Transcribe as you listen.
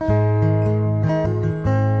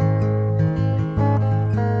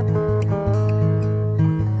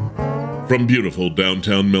From beautiful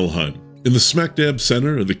downtown Millheim, in the smack-dab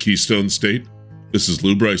center of the Keystone State, this is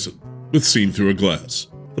Lou Bryson with Seen Through a Glass,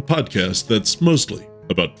 the podcast that's mostly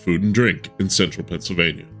about food and drink in central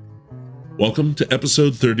Pennsylvania. Welcome to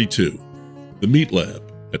episode 32, The Meat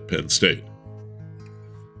Lab at Penn State.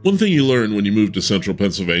 One thing you learn when you move to central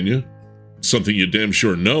Pennsylvania, something you damn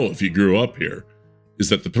sure know if you grew up here, is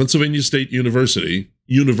that the Pennsylvania State University,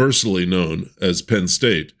 universally known as Penn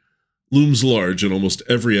State, looms large in almost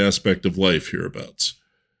every aspect of life hereabouts.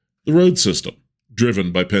 The road system,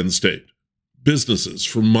 driven by Penn State. Businesses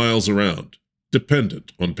for miles around,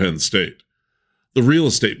 dependent on Penn State. The real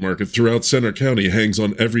estate market throughout Center County hangs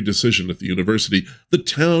on every decision at the university. The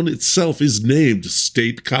town itself is named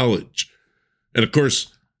State College. And of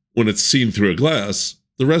course, when it's seen through a glass,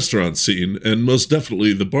 the restaurant scene, and most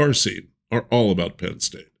definitely the bar scene, are all about Penn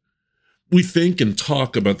State. We think and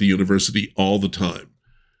talk about the university all the time.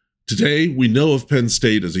 Today, we know of Penn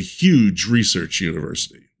State as a huge research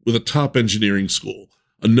university, with a top engineering school,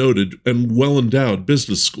 a noted and well-endowed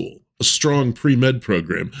business school, a strong pre-med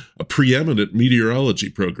program, a preeminent meteorology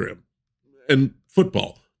program, and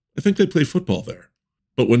football. I think they play football there.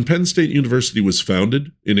 But when Penn State University was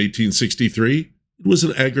founded in 1863, it was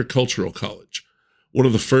an agricultural college, one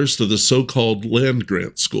of the first of the so-called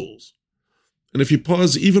land-grant schools. And if you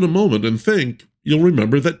pause even a moment and think, you'll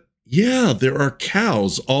remember that yeah, there are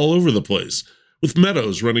cows all over the place, with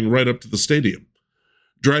meadows running right up to the stadium.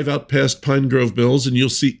 Drive out past Pine Grove Mills and you'll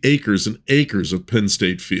see acres and acres of Penn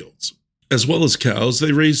State fields. As well as cows,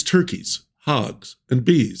 they raise turkeys, hogs, and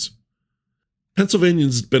bees.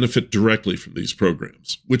 Pennsylvanians benefit directly from these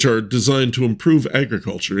programs, which are designed to improve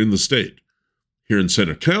agriculture in the state. Here in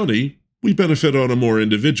Center County, we benefit on a more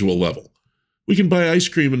individual level. We can buy ice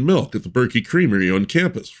cream and milk at the Berkey Creamery on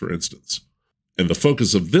campus, for instance. And the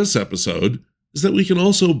focus of this episode is that we can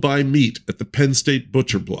also buy meat at the Penn State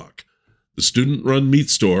Butcher Block, the student-run meat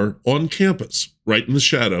store on campus, right in the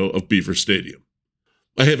shadow of Beaver Stadium.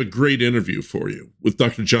 I have a great interview for you with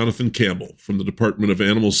Dr. Jonathan Campbell from the Department of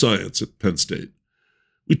Animal Science at Penn State.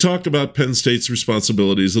 We talk about Penn State's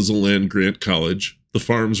responsibilities as a land-grant college, the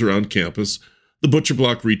farms around campus, the Butcher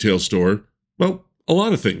Block retail store, well, a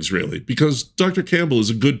lot of things really, because Dr. Campbell is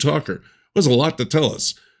a good talker, has a lot to tell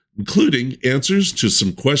us, including answers to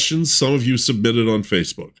some questions some of you submitted on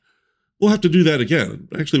Facebook. We'll have to do that again.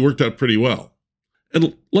 It actually worked out pretty well.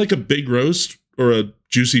 And like a big roast or a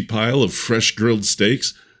juicy pile of fresh grilled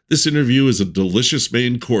steaks, this interview is a delicious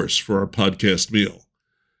main course for our podcast meal.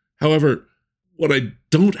 However, what I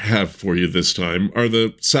don't have for you this time are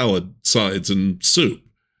the salad, sides, and soup.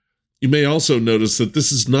 You may also notice that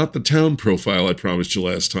this is not the town profile I promised you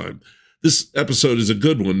last time. This episode is a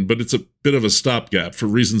good one, but it's a bit of a stopgap for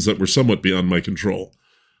reasons that were somewhat beyond my control.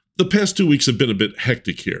 The past 2 weeks have been a bit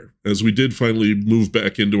hectic here, as we did finally move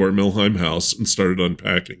back into our Millheim house and started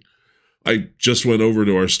unpacking. I just went over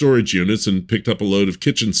to our storage units and picked up a load of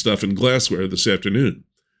kitchen stuff and glassware this afternoon.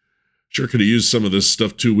 Sure could have used some of this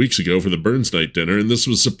stuff 2 weeks ago for the Burns Night dinner, and this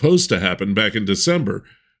was supposed to happen back in December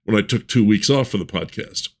when I took 2 weeks off for the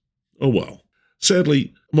podcast. Oh well.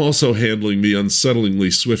 Sadly, I'm also handling the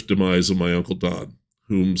unsettlingly swift demise of my Uncle Don,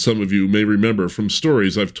 whom some of you may remember from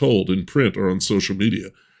stories I've told in print or on social media.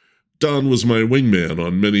 Don was my wingman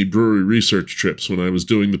on many brewery research trips when I was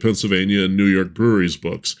doing the Pennsylvania and New York breweries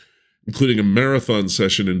books, including a marathon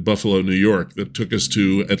session in Buffalo, New York that took us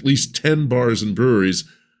to at least 10 bars and breweries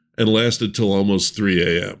and lasted till almost 3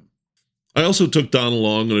 a.m. I also took Don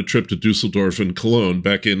along on a trip to Dusseldorf and Cologne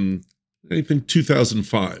back in, I think,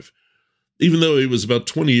 2005. Even though he was about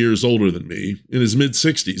 20 years older than me, in his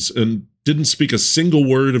mid-60s, and didn't speak a single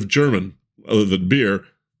word of German other than beer,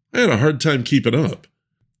 I had a hard time keeping up.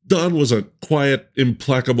 Don was a quiet,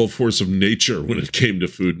 implacable force of nature when it came to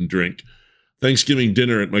food and drink. Thanksgiving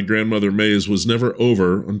dinner at my grandmother May's was never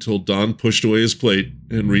over until Don pushed away his plate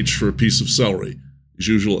and reached for a piece of celery, his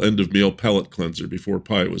usual end-of-meal palate cleanser before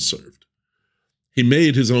pie was served. He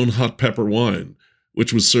made his own hot pepper wine,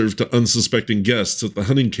 which was served to unsuspecting guests at the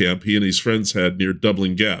hunting camp he and his friends had near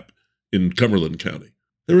Dublin Gap in Cumberland County.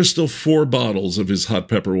 There were still 4 bottles of his hot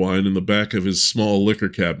pepper wine in the back of his small liquor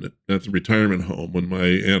cabinet at the retirement home when my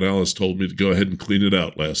Aunt Alice told me to go ahead and clean it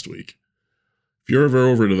out last week. If you're ever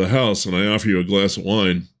over to the house and I offer you a glass of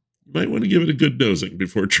wine, you might want to give it a good nosing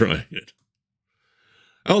before trying it.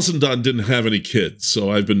 Alice and Don didn't have any kids, so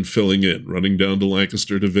I've been filling in, running down to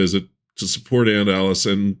Lancaster to visit, to support Aunt Alice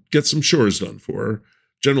and get some chores done for her,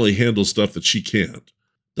 generally handle stuff that she can't.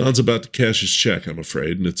 Don's about to cash his check, I'm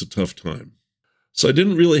afraid, and it's a tough time. So I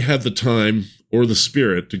didn't really have the time or the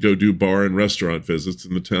spirit to go do bar and restaurant visits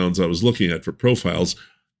in the towns I was looking at for profiles,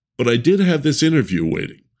 but I did have this interview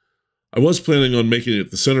waiting. I was planning on making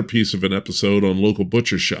it the centerpiece of an episode on local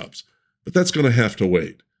butcher shops, but that's going to have to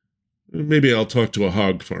wait. Maybe I'll talk to a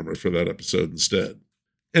hog farmer for that episode instead.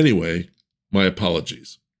 Anyway, my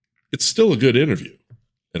apologies. It's still a good interview,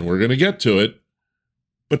 and we're going to get to it.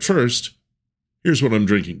 But first, here's what I'm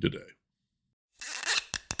drinking today.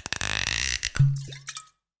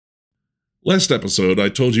 Last episode, I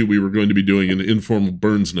told you we were going to be doing an informal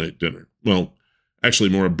Burns Night dinner. Well, actually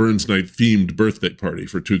more a Burns Night themed birthday party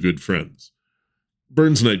for two good friends.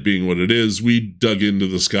 Burns Night being what it is, we dug into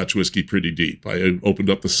the Scotch whiskey pretty deep. I opened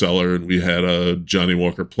up the cellar and we had a Johnnie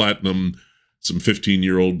Walker Platinum, some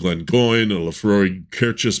 15-year-old Glengoyne, a Laphroaig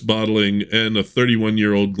Kirchhoff bottling, and a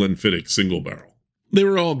 31-year-old Glenfiddich single barrel. They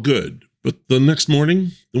were all good, but the next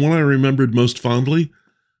morning, the one I remembered most fondly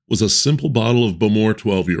was a simple bottle of Bowmore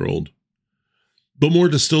 12-year-old.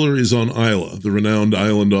 Bowmore Distillery is on Islay, the renowned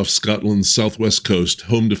island off Scotland's southwest coast,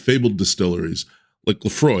 home to fabled distilleries like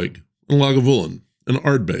Laphroaig and Lagavulin and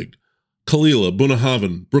Ardbeg, Caol Ila,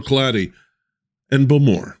 Bunnahabhain, Bruichladdich, and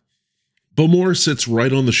Bowmore. Bowmore sits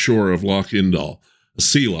right on the shore of Loch Indal, a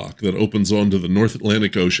sea loch that opens onto the North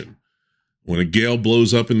Atlantic Ocean. When a gale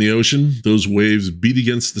blows up in the ocean, those waves beat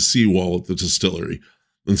against the seawall at the distillery,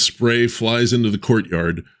 and spray flies into the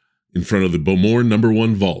courtyard in front of the Bowmore No.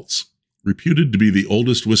 1 vaults, reputed to be the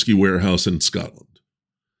oldest whiskey warehouse in Scotland.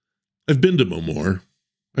 I've been to Bowmore.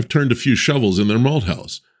 I've turned a few shovels in their malt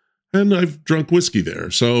house, and I've drunk whiskey there,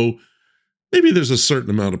 so maybe there's a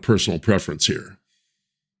certain amount of personal preference here.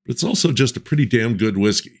 But it's also just a pretty damn good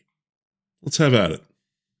whiskey. Let's have at it.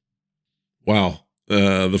 Wow.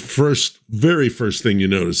 The very first thing you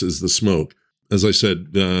notice is the smoke. As I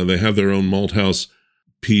said, they have their own malt house.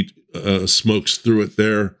 Pete smokes through it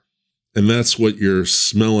there, and that's what you're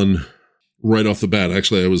smelling right off the bat.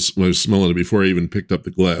 Actually, I was smelling it before I even picked up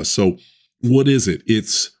the glass. So what is it?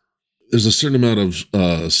 There's a certain amount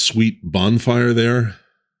of sweet bonfire there.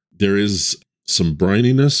 There is some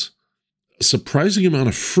brininess, a surprising amount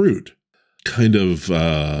of fruit, kind of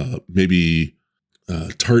maybe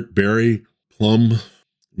tart berry, plum,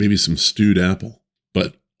 maybe some stewed apple,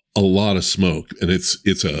 but a lot of smoke. And it's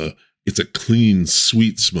a clean,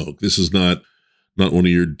 sweet smoke. This is not one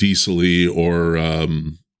of your diesel-y or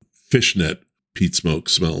fishnet peat smoke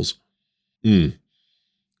smells.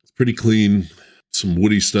 It's pretty clean. Some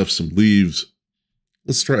woody stuff, some leaves.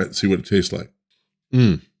 Let's try it and see what it tastes like.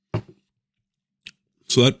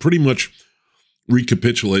 So that pretty much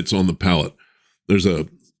recapitulates on the palate. There's a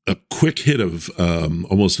quick hit of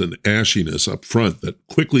almost an ashiness up front that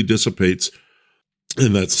quickly dissipates,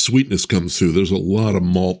 and that sweetness comes through. There's a lot of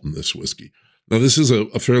malt in this whiskey. Now, this is a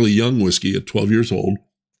fairly young whiskey at 12 years old,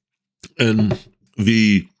 and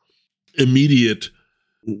the immediate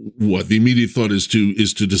thought is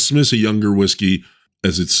to dismiss a younger whiskey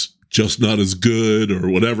as it's just not as good or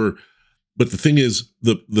whatever. But the thing is,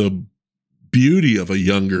 the beauty of a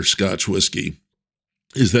younger Scotch whiskey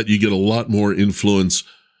is that you get a lot more influence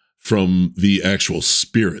from the actual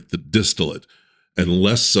spirit, the distillate, and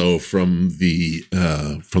less so from the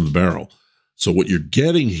barrel. So what you're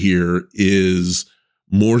getting here is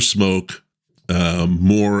more smoke,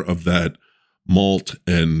 more of that malt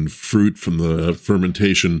and fruit from the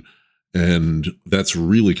fermentation, and that's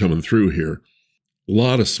really coming through here. A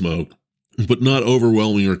lot of smoke, but not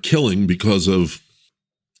overwhelming or killing because of,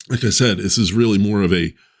 like I said, this is really more of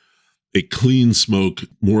a clean smoke,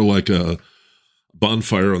 more like a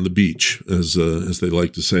bonfire on the beach, as they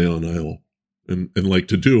like to say on Islay, and like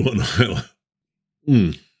to do on Islay.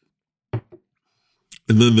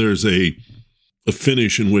 And then there's a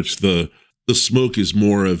finish in which the smoke is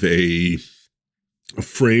more of a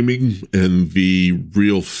framing, and the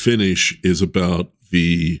real finish is about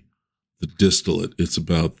the distillate. It's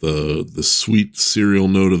about the sweet cereal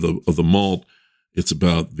note of the malt. It's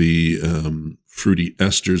about the fruity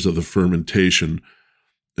esters of the fermentation.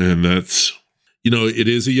 And that's, it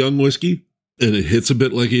is a young whiskey, and it hits a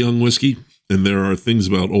bit like a young whiskey. And there are things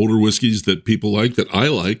about older whiskeys that people like that I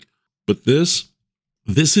like. But this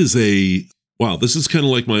is this is kind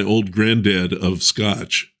of like my old granddad of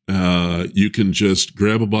Scotch. You can just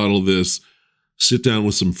grab a bottle of this, sit down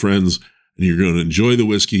with some friends, and you're going to enjoy the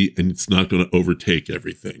whiskey, and it's not going to overtake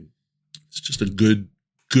everything. It's just a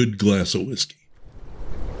good glass of whiskey.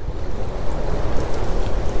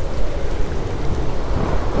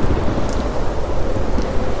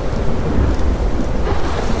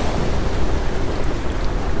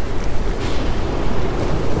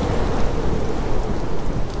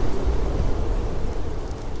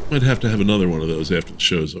 Might have to have another one of those after the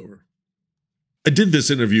show's over. I did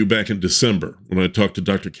this interview back in December when I talked to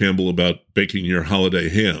Dr. Campbell about baking your holiday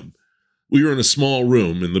ham. We were in a small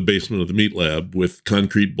room in the basement of the meat lab with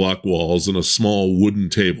concrete block walls and a small wooden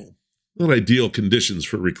table. Not ideal conditions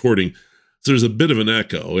for recording, so there's a bit of an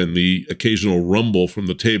echo and the occasional rumble from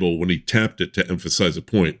the table when he tapped it to emphasize a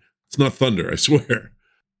point. It's not thunder, I swear.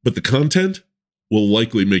 But the content will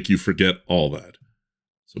likely make you forget all that.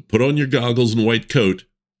 So put on your goggles and white coat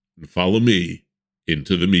and follow me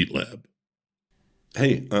into the meat lab.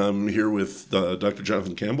 Hey, I'm here with Dr.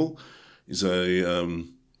 Jonathan Campbell. He's a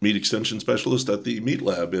meat extension specialist at the meat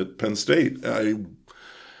lab at Penn State. I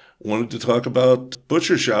wanted to talk about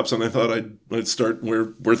butcher shops, and I thought I'd start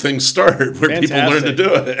where things start, where Fantastic. people learn to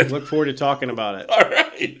do it. Look forward to talking about it. All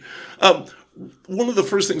right. One of the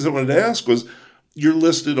first things I wanted to ask was, you're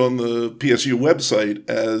listed on the PSU website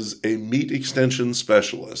as a meat extension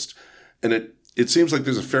specialist, and it seems like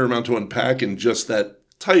there's a fair amount to unpack in just that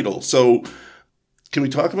title. So can we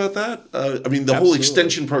talk about that? The whole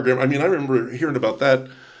extension program, I remember hearing about that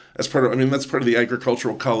as part of, that's part of the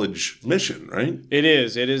agricultural college mission, right? It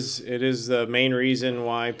is. It is the main reason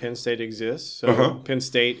why Penn State exists. So Penn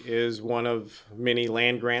State is one of many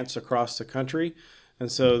land grants across the country.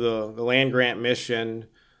 And so the land grant mission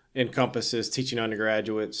encompasses teaching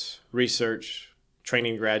undergraduates, research,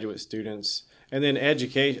 training graduate students, and then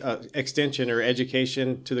extension or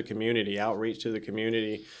education to the community, outreach to the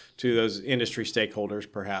community, to those industry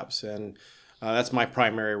stakeholders perhaps. And that's my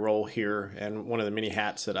primary role here and one of the many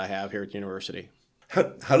hats that I have here at the university.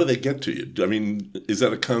 How do they get to you? Is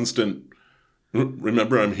that a constant,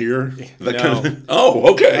 remember I'm here? That No. kind of,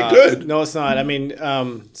 oh, okay, good. No, it's not.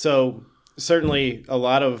 So certainly a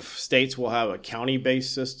lot of states will have a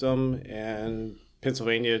county-based system, and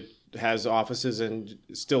Pennsylvania has offices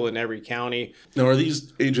still in every county. Now, are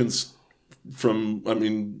these agents from,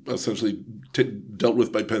 essentially dealt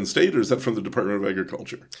with by Penn State, or is that from the Department of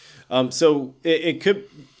Agriculture? So it could,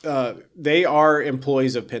 they are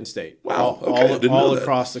employees of Penn State. Wow, okay, all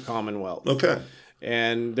across the Commonwealth. Okay.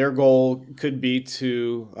 And their goal could be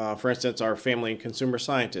to, for instance, our family and consumer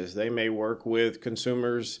scientists. They may work with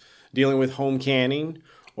consumers dealing with home canning,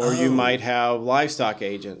 or you might have livestock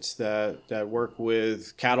agents that work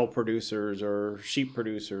with cattle producers or sheep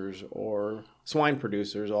producers or swine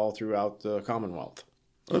producers all throughout the Commonwealth.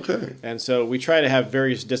 Okay. And so we try to have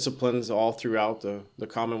various disciplines all throughout the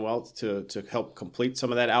Commonwealth to help complete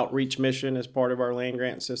some of that outreach mission as part of our land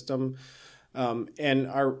grant system. And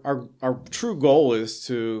our true goal is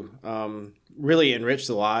to really enrich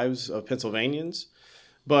the lives of Pennsylvanians,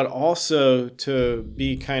 but also to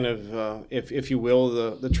be kind of, if you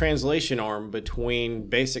will, the translation arm between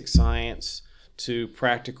basic science to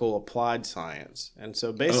practical applied science. And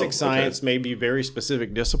so basic science may be very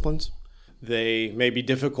specific disciplines. They may be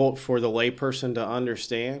difficult for the layperson to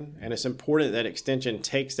understand, and it's important that Extension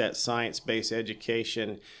takes that science-based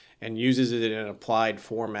education and uses it in an applied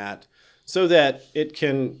format so that it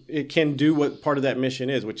can do what part of that mission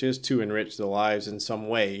is, which is to enrich the lives in some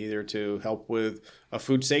way, either to help with a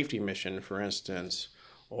food safety mission, for instance,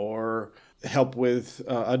 or help with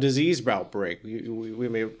a disease outbreak. We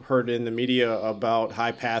may have heard in the media about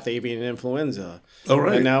high-path avian influenza. Oh,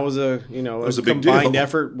 right. And that was a big combined deal.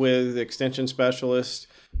 effort with extension specialists,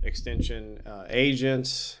 extension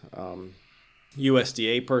agents,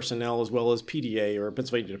 USDA personnel, as well as PDA, or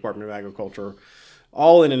Pennsylvania Department of Agriculture,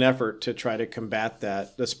 all in an effort to try to combat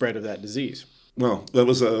the spread of that disease. Well, that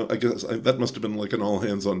was that must have been like an all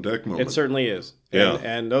hands on deck moment. It certainly is. Yeah.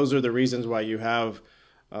 And those are the reasons why you have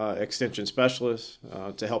extension specialists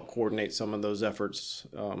to help coordinate some of those efforts,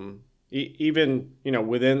 even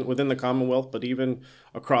within the Commonwealth, but even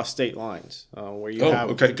across state lines, where you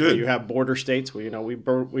you have border states. Where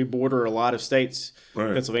we border a lot of states.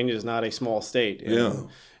 Right. Pennsylvania is not a small state.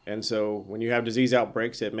 And so when you have disease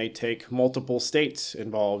outbreaks, it may take multiple states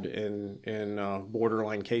involved in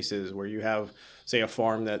borderline cases where you have, say, a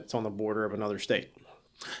farm that's on the border of another state.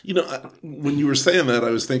 When you were saying that, I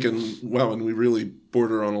was thinking, wow, and we really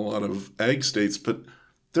border on a lot of ag states, but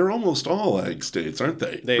they're almost all ag states, aren't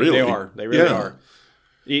they? They are. They really are.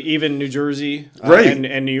 Even New Jersey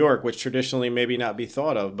and New York, which traditionally maybe not be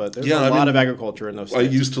thought of, but there's a lot of agriculture in those states. I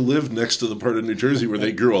used to live next to the part of New Jersey where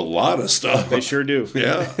they grew a lot of stuff. They sure do.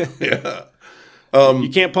 Yeah. You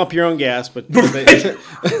can't pump your own gas, but better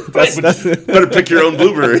pick your own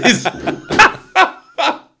blueberries.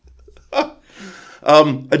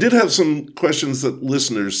 I did have some questions that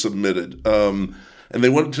listeners submitted, and they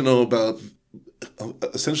wanted to know about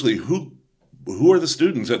essentially who are the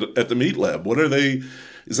students at the meat lab? What are they?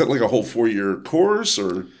 Is that like a whole 4-year course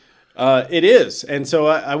or? It is, and so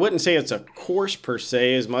I wouldn't say it's a course per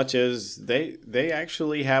se as much as they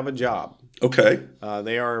actually have a job. Okay.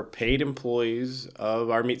 They are paid employees of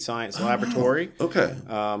our meat science laboratory. Okay.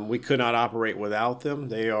 We could not operate without them.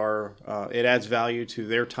 They are. It adds value to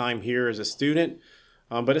their time here as a student,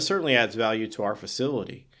 but it certainly adds value to our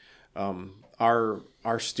facility.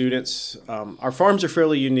 Our students, our farms are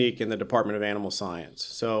fairly unique in the Department of Animal Science.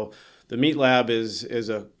 So the meat lab is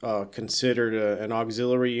considered an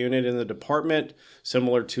auxiliary unit in the department,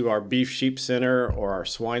 similar to our beef sheep center or our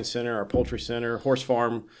swine center, our poultry center, horse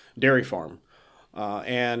farm, dairy farm,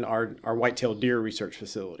 and our white-tailed deer research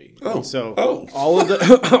facility. All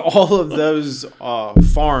of those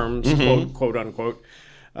farms, quote unquote,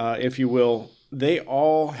 if you will, they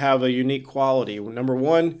all have a unique quality. Number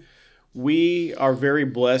one, we are very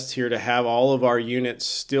blessed here to have all of our units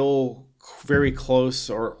still very close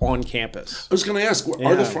or on campus. I was going to ask,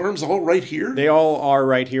 are the farms all right here? They all are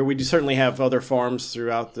right here. We do certainly have other farms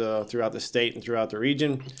throughout the state and throughout the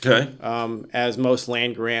region. Okay. As most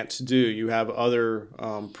land grants do, you have other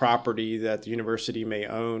property that the university may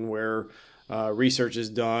own where research is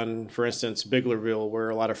done. For instance, Biglerville, where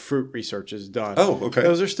a lot of fruit research is done. Oh, okay.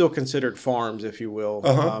 Those are still considered farms, if you will.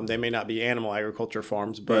 They may not be animal agriculture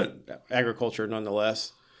farms, but agriculture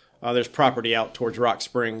nonetheless. There's property out towards Rock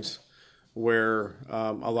Springs where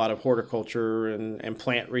a lot of horticulture and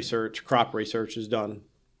plant research, crop research is done.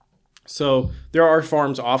 So there are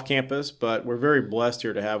farms off campus, but we're very blessed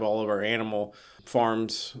here to have all of our animal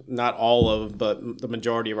farms, not all of, but the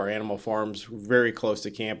majority of our animal farms very close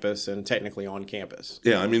to campus and technically on campus.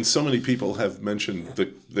 Yeah, I mean, so many people have mentioned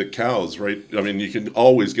the cows, right? I mean, you can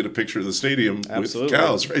always get a picture of the stadium with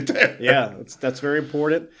cows right there. Yeah, that's very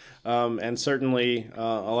important. And certainly a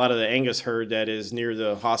lot of the Angus herd that is near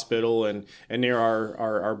the hospital and near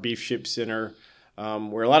our beef sheep center,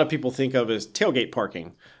 where a lot of people think of as tailgate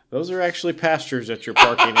parking. Those are actually pastures that you're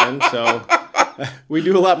parking in, so we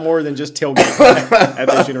do a lot more than just tailgate at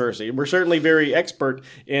this university. We're certainly very expert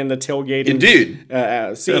in the tailgating. Indeed.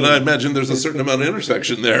 Scene. And I imagine there's a certain amount of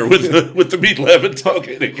intersection there with the meat lab and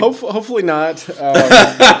tailgating. Hopefully not.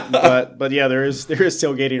 But yeah, there is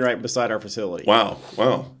tailgating right beside our facility. Wow.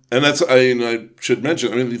 And I should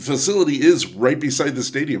mention, the facility is right beside the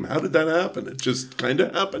stadium. How did that happen? It just kind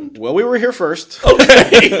of happened? Well, we were here first.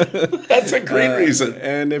 Okay. That's a great reason.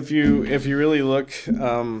 And if you really look,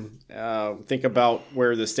 think about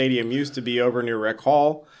where the stadium used to be over near Rec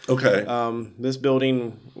Hall. Okay. This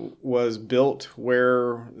building was built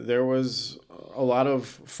where there was a lot of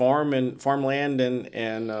farmland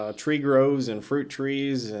and tree groves and fruit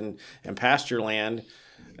trees and pasture land.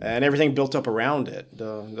 And everything built up around it.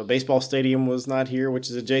 The baseball stadium was not here, which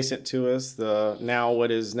is adjacent to us. What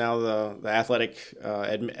is now the athletic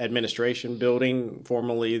administration building,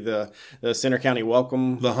 formerly the Center County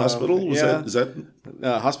Welcome. The hospital is that?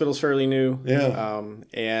 Hospital's fairly new. Yeah.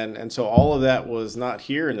 And so all of that was not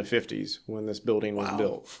here in the 50s when this building was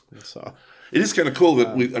built. So it is kind of cool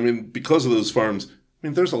that because of those farms.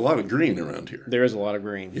 There's a lot of green around here. There is a lot of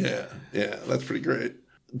green. Yeah, that's pretty great.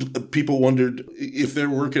 People wondered if they're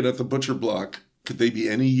working at the butcher block, could they be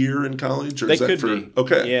any year in college? Or they could be.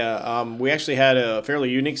 Okay. Yeah. We actually had a fairly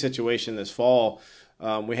unique situation this fall.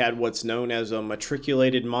 We had what's known as a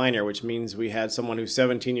matriculated minor, which means we had someone who's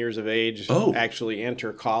 17 years of age actually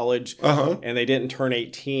enter college, and they didn't turn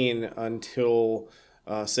 18 until,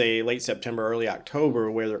 say, late September, early October,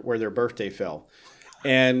 where their birthday fell.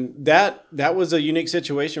 And that was a unique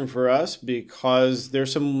situation for us because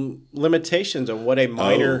there's some limitations on what a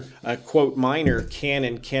minor, a quote minor, can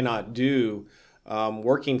and cannot do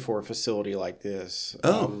working for a facility like this.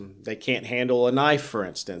 They can't handle a knife, for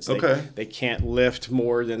instance. They can't lift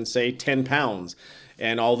more than, say, 10 pounds.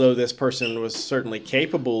 And although this person was certainly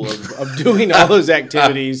capable of doing all those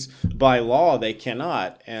activities by law, they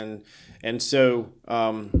cannot. And so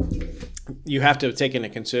you have to take into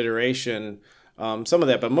consideration some of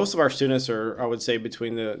that, but most of our students are, I would say,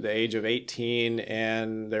 between the age of 18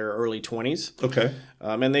 and their early 20s. Okay.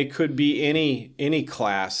 And they could be any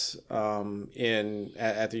class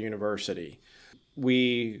at the university.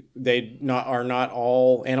 They are not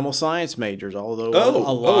all animal science majors, although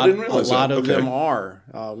a lot of them are.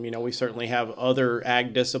 We certainly have other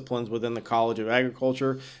ag disciplines within the College of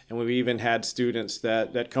Agriculture, and we've even had students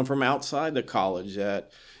that come from outside the college that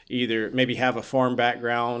either maybe have a farm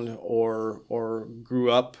background or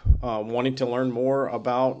grew up wanting to learn more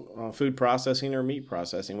about food processing or meat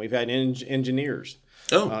processing. We've had engineers.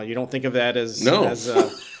 You don't think of that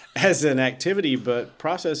as an activity, but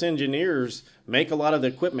process engineers make a lot of the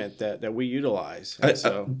equipment that we utilize.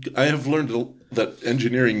 I have learned that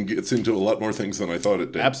engineering gets into a lot more things than I thought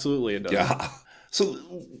it did. Absolutely it does. Yeah. So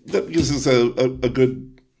that gives us a good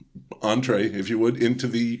entree, if you would, into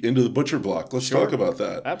the butcher block. Let's talk about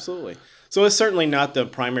that. Absolutely. So it's certainly not the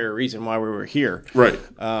primary reason why we were here. Right.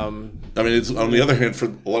 I mean, it's on the other hand, for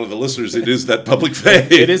a lot of the listeners, it is that public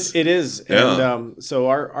face. It is. Yeah. And so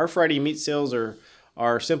our Friday meat sales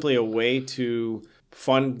are simply a way to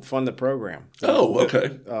fund the program. Oh,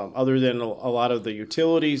 okay. Other than a lot of the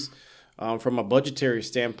utilities, from a budgetary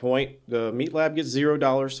standpoint, the Meat Lab gets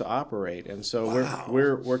 $0 to operate, and so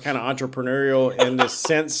we're kind of entrepreneurial in the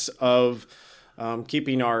sense of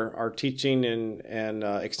keeping our teaching and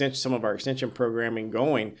extension, some of our extension programming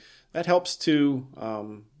going. That helps to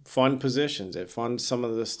fund positions. It funds some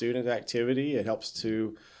of the student activity. It helps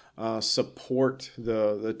to support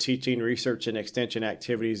the teaching, research, and extension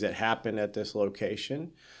activities that happen at this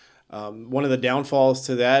location. One of the downfalls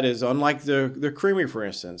to that is, unlike the creamery, for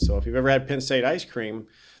instance. So if you've ever had Penn State ice cream,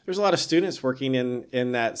 there's a lot of students working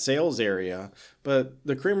in that sales area. But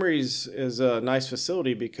the creamery is a nice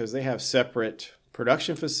facility because they have separate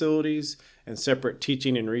production facilities and separate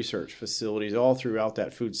teaching and research facilities all throughout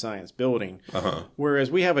that food science building. Uh-huh. Whereas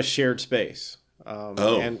we have a shared space.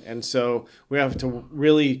 And so we have to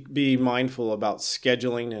really be mindful about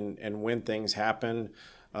scheduling and when things happen,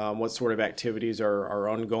 what sort of activities are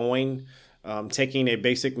ongoing. Taking a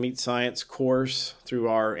basic meat science course through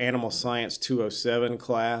our Animal Science 207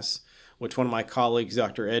 class, which one of my colleagues,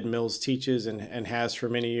 Dr. Ed Mills, teaches and has for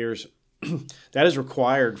many years. That is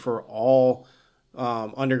required for all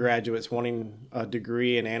undergraduates wanting a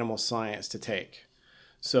degree in animal science to take.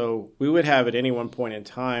 So we would have at any one point in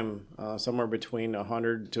time somewhere between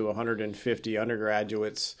 100 to 150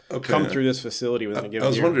 undergraduates come through this facility within a given year. I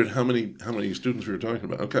was wondering how many students we were talking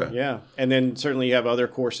about. Okay. Yeah, and then certainly you have other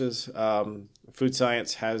courses. Food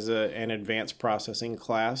science has an advanced processing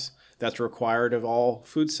class that's required of all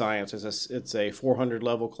food science. It's a 400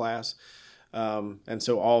 level class. And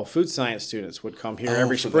so all food science students would come here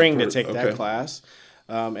every spring to take that class.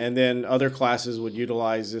 And then other classes would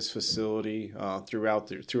utilize this facility throughout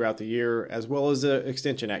the year, as well as the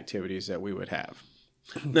extension activities that we would have.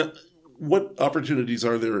 Now, what opportunities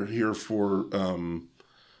are there here for,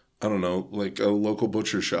 I don't know, like a local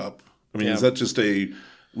butcher shop? I mean, is that just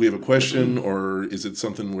we have a question, or is it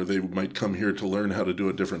something where they might come here to learn how to do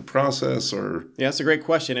a different process? Or that's a great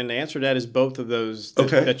question, and the answer to that is both of those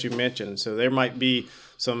that you mentioned. So there might be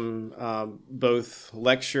some both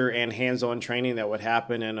lecture and hands-on training that would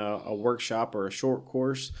happen in a workshop or a short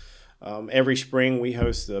course. Every spring we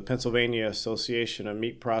host the Pennsylvania Association of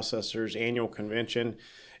Meat Processors annual convention,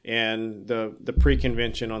 and the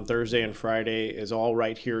pre-convention on Thursday and Friday is all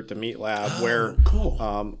right here at the Meat Lab, where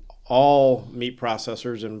all meat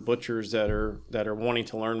processors and butchers that are wanting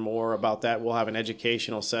to learn more about that, we'll have an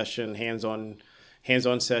educational session,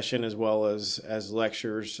 hands-on session, as well as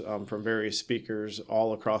lectures from various speakers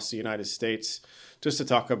all across the United States, just to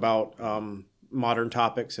talk about modern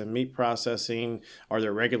topics in meat processing. Are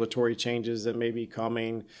there regulatory changes that may be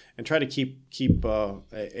coming, and try to keep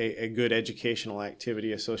a good educational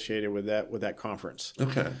activity associated with that conference.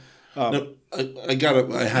 Okay. Now,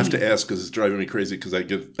 I have to ask because it's driving me crazy because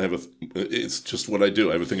it's just what I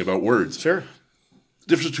do. I have a thing about words. Sure.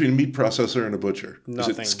 Difference between a meat processor and a butcher?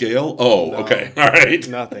 Nothing. Is it scale? Oh, no, okay. All right.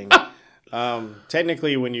 Nothing.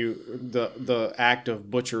 Technically, when the act of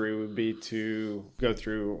butchery would be to go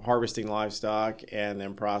through harvesting livestock and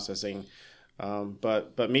then processing.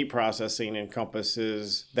 But meat processing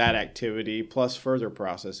encompasses that activity plus further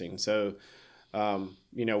processing. So,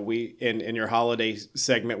 we in your holiday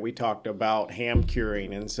segment we talked about ham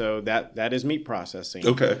curing, and so that is meat processing.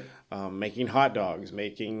 Okay. Making hot dogs,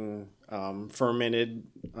 making fermented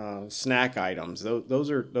snack items. Those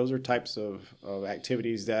are types of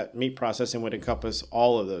activities that meat processing would encompass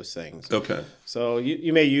all of those things. Okay. So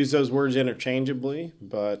you may use those words interchangeably,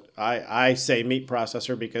 but I say meat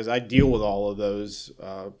processor because I deal with all of those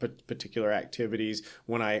particular activities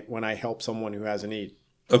when I help someone who has a need.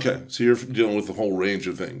 Okay, so you're dealing with the whole range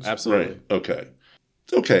of things. Absolutely. Right.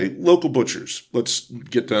 Okay, local butchers. Let's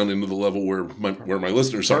get down into the level where my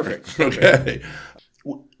listeners are. Perfect. Okay.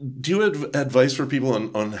 Do you have advice for people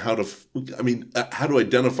on how to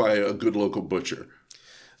identify a good local butcher?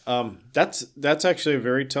 That's actually a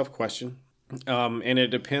very tough question, and it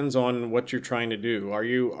depends on what you're trying to do. Are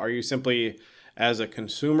you simply, as a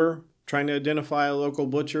consumer, trying to identify a local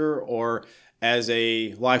butcher, or as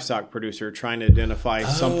a livestock producer trying to identify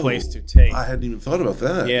some place to take? I hadn't even thought about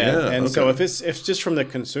that. So if it's just from the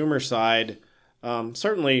consumer side,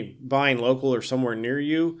 certainly buying local or somewhere near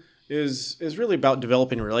you is really about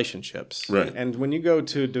developing relationships. Right. And when you go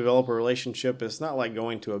to develop a relationship, it's not like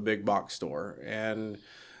going to a big box store. And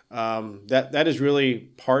that is really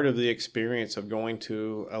part of the experience of going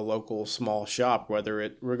to a local small shop,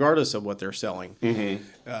 regardless of what they're selling.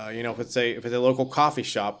 If it's a local coffee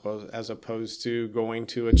shop as opposed to going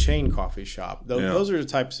to a chain coffee shop, those are the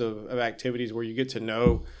types of activities where you get to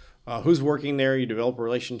know who's working there. You develop a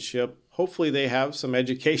relationship. Hopefully they have some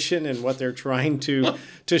education in what they're trying to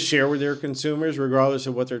share with their consumers, regardless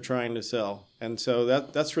of what they're trying to sell. And so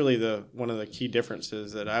that's really one of the key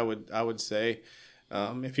differences that I would say.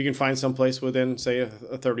 If you can find someplace within, say, a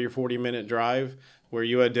 30 or 40-minute drive where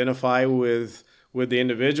you identify with the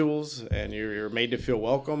individuals and you're made to feel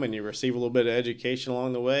welcome and you receive a little bit of education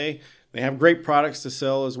along the way, they have great products to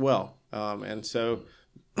sell as well. And so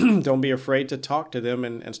don't be afraid to talk to them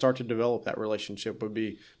and start to develop that relationship would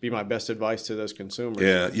be my best advice to those consumers.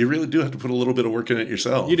 Yeah, you really do have to put a little bit of work in it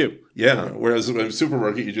yourself. You do. Yeah, whereas in a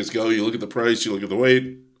supermarket, you just go, you look at the price, you look at the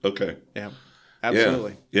weight. Okay. Yeah.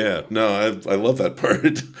 Absolutely. Yeah. No, I love that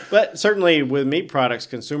part. But certainly with meat products,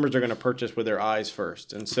 consumers are going to purchase with their eyes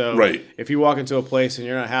first. And so if you walk into a place and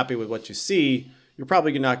you're not happy with what you see, you're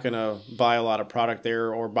probably not going to buy a lot of product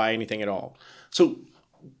there or buy anything at all. So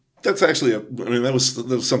that's actually, that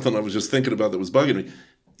was something I was just thinking about that was bugging me.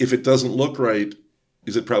 If it doesn't look right,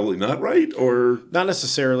 is it probably not right or? Not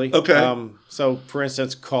necessarily. Okay. So for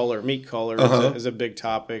instance, meat color is a big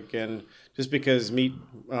topic. And just because meat,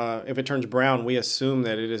 if it turns brown, we assume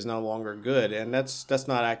that it is no longer good, and that's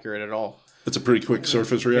not accurate at all. It's a pretty quick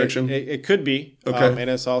surface reaction. It could be, okay, and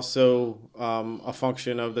it's also a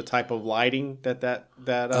function of the type of lighting that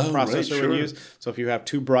processor would use. So if you have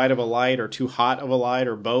too bright of a light or too hot of a light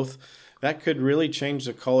or both, that could really change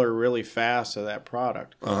the color really fast of that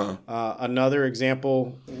product. Another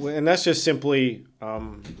example, and that's just simply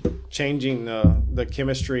changing the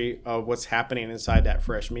chemistry of what's happening inside that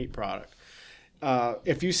fresh meat product.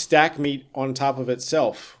 If you stack meat on top of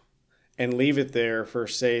itself and leave it there for,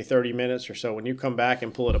 say, 30 minutes or so, when you come back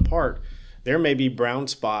and pull it apart, there may be brown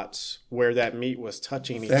spots where that meat was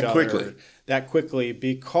touching each other that quickly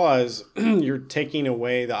because you're taking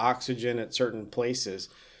away the oxygen at certain places.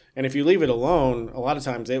 And if you leave it alone, a lot of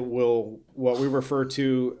times it will, what we refer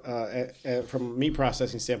to from a meat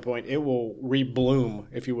processing standpoint, it will rebloom,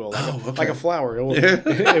 if you will, like a flower. It will,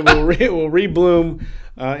 it will rebloom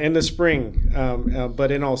in the spring.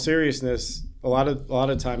 But in all seriousness, a lot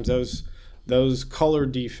of times those color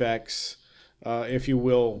defects, if you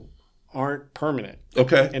will, aren't permanent.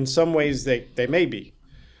 Okay. In some ways, they may be.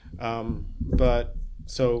 But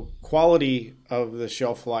so quality of the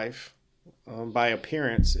shelf life by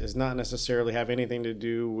appearance is not necessarily have anything to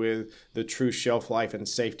do with the true shelf life and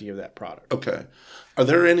safety of that product. Okay. Are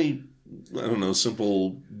there any,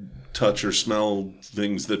 simple touch or smell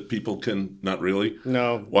things that people can not really?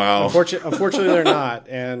 No. Wow. Unfortunately, they're not.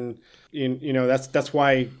 And, that's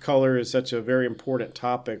why color is such a very important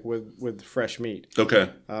topic with fresh meat. Okay.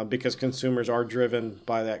 Because consumers are driven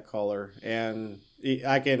by that color. And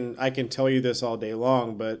I can tell you this all day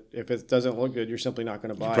long, but if it doesn't look good, you're simply not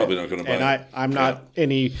going to buy it. You're probably not going to buy it. And I'm not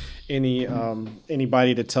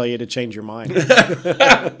anybody to tell you to change your mind.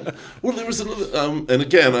 Well, there was another, and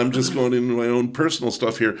again, I'm just going into my own personal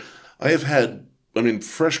stuff here. I have had,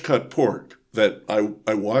 fresh cut pork that I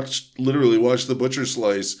literally watched the butcher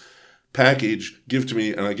slice package give to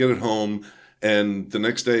me, and I get it home, and the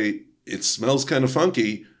next day it smells kind of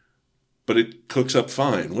funky, but it cooks up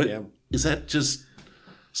fine. Is that just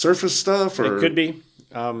surface stuff? Or? It could be.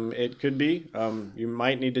 It could be. You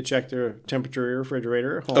might need to check the temperature of your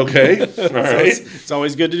refrigerator at home. Okay. All right. It's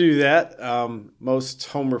always good to do that. Most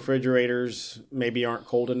home refrigerators maybe aren't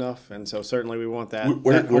cold enough, and so certainly we want that.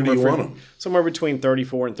 Where do you want them? Somewhere between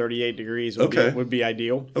 34 and 38 degrees would be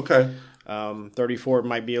ideal. Okay. 34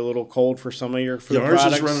 might be a little cold for some of your food products.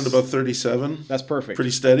 Ours is running about 37. That's perfect.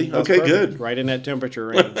 Pretty steady. That's okay, perfect. good. Right in that temperature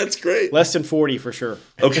range. That's great. Less than 40 for sure.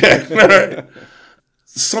 Okay. All right.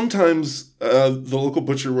 Sometimes the local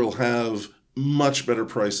butcher will have much better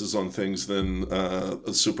prices on things than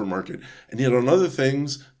a supermarket. And yet on other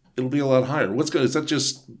things, it'll be a lot higher. What's good? Is that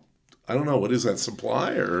just, I don't know, what is that,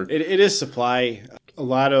 supply? Or It is supply. A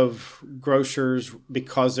lot of grocers,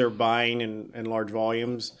 because they're buying in large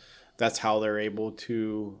volumes, that's how they're able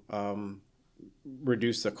to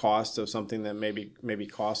reduce the cost of something that maybe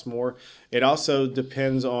costs more. It also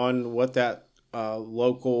depends on what that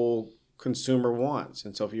local consumer wants.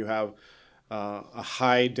 And so if you have a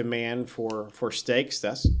high demand for steaks,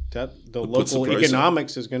 the local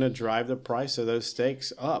economics is going to drive the price of those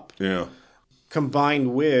steaks up. Yeah.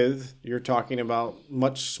 Combined with, you're talking about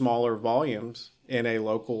much smaller volumes in a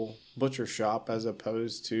local butcher shop as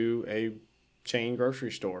opposed to a chain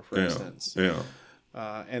grocery store, for instance. Yeah.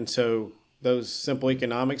 And so those simple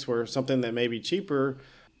economics where something that may be cheaper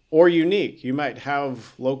or unique. You might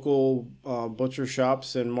have local butcher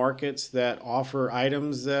shops and markets that offer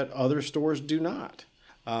items that other stores do not.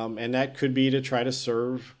 And that could be to try to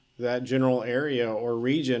serve that general area or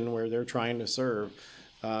region where they're trying to serve,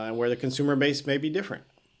 and where the consumer base may be different.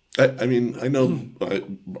 I mean, I know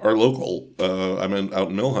our local, I'm out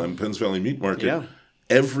in Millheim, Penns Valley Meat Market. Yeah.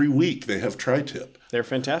 Every week they have tri-tip. They're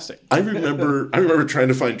fantastic. I remember trying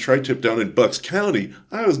to find tri-tip down in Bucks County.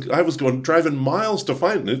 I was driving miles to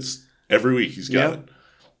find it. It's every week he's got it.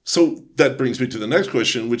 So that brings me to the next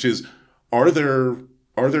question, which is, are there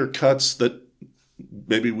cuts that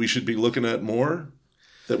maybe we should be looking at more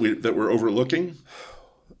that we're overlooking?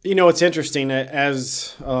 You know, it's interesting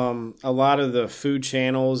as a lot of the food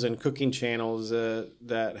channels and cooking channels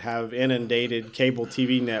that have inundated cable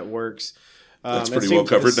TV networks. That's pretty well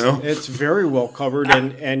covered now. It's very well covered,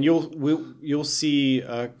 and you'll see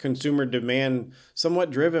consumer demand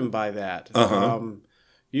somewhat driven by that.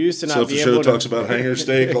 You used to not be able to. So if the show talks about hanger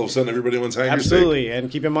steak, all of a sudden everybody wants hanger steak. Absolutely, and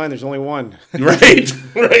keep in mind there's only one. Right.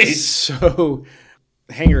 So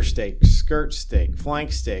hanger steak, skirt steak,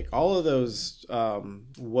 flank steak, all of those,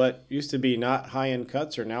 what used to be not high-end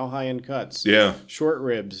cuts are now high-end cuts. Yeah. Short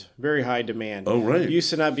ribs, very high demand. Oh, right. You used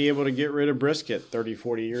to not be able to get rid of brisket 30,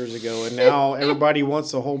 40 years ago, and now everybody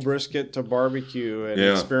wants the whole brisket to barbecue and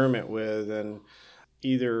experiment with, and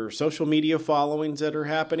either social media followings that are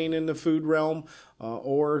happening in the food realm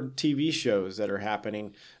or TV shows that are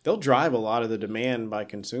happening. They'll drive a lot of the demand by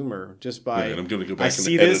consumer just by. Yeah, and I'm going to go back and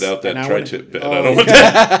edit out that tri-tip bit. I don't want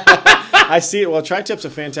that. I see it. Well, tri-tip's a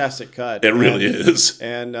fantastic cut. It really is.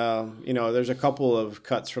 And, there's a couple of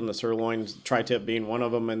cuts from the sirloin, tri-tip being one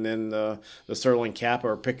of them, and then the sirloin cap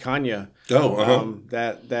or picanha.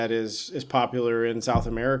 That is popular in South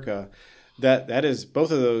America. That is, both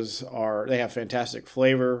of those they have fantastic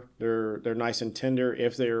flavor. They're nice and tender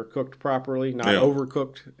if they're cooked properly, not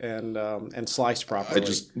overcooked and sliced properly. I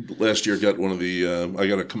just last year got one of the I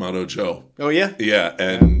got a Kamado Joe. Oh yeah, yeah,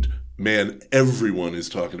 and man, everyone is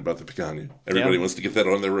talking about the picanha. Everybody wants to get that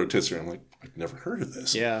on their rotisserie. I'm like, I've never heard of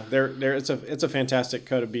this. Yeah, it's a fantastic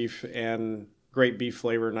cut of beef and great beef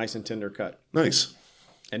flavor, nice and tender cut. Nice.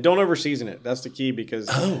 And don't over season it. That's the key because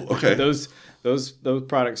those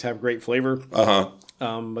products have great flavor.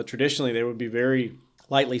 But traditionally they would be very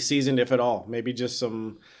lightly seasoned, if at all. Maybe just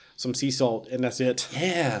some sea salt, and that's it.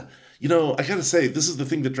 Yeah. You know, I got to say, this is the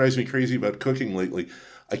thing that drives me crazy about cooking lately.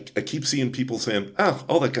 I keep seeing people saying,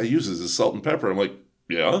 all that guy uses is salt and pepper. I'm like,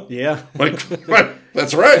 yeah? Yeah. Like,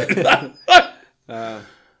 that's right.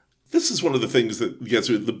 This is one of the things that gets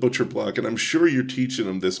with the butcher block, and I'm sure you're teaching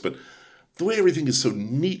them this, but the way everything is so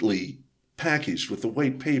neatly packaged with the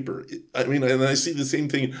white paper. I mean, and I see the same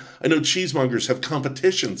thing. I know cheesemongers have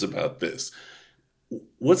competitions about this.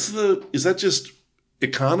 Is that just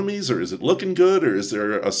economies, or is it looking good, or is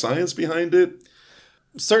there a science behind it?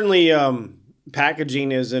 Certainly,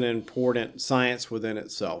 packaging is an important science within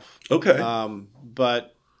itself. Okay.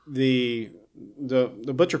 But the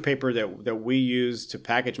butcher paper that we use to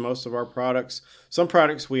package most of our products, some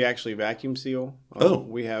products we actually vacuum seal.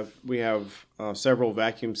 We have several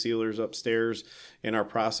vacuum sealers upstairs in our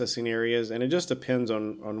processing areas, and it just depends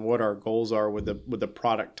on what our goals are with the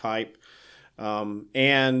product type,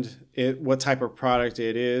 and what type of product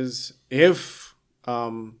it is. If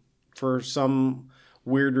for some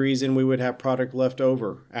weird reason we would have product left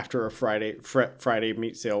over after a Friday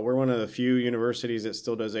meat sale. We're one of the few universities that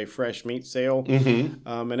still does a fresh meat sale,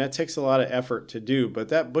 and that takes a lot of effort to do. But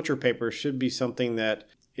that butcher paper should be something that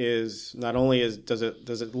is not only does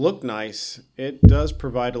it look nice, it does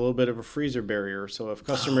provide a little bit of a freezer barrier. So if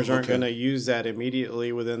customers aren't going to use that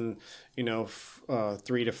immediately within 3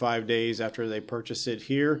 to 5 days after they purchase it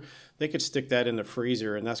here, they could stick that in the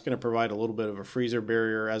freezer, and that's going to provide a little bit of a freezer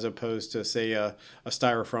barrier as opposed to, say, a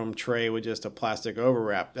styrofoam tray with just a plastic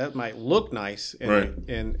overwrap. That might look nice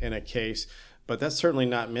in a case, but that's certainly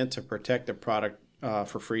not meant to protect the product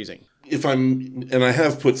for freezing. And I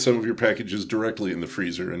have put some of your packages directly in the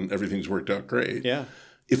freezer, and everything's worked out great. Yeah.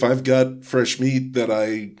 If I've got fresh meat that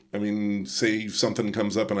say something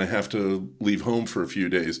comes up and I have to leave home for a few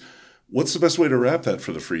days, what's the best way to wrap that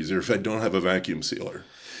for the freezer if I don't have a vacuum sealer?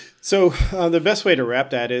 So the best way to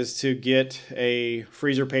wrap that is to get a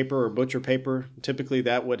freezer paper or butcher paper. Typically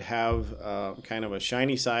that would have kind of a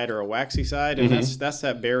shiny side or a waxy side, and that's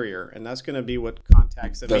that barrier, and that's going to be what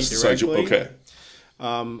contacts the meat directly. Okay.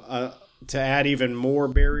 To add even more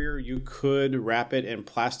barrier, you could wrap it in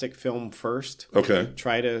plastic film first. Okay.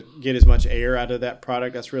 Try to get as much air out of that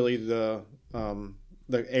product. That's really the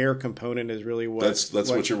the air component is really what that's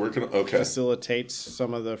what you're working on. Okay. Facilitates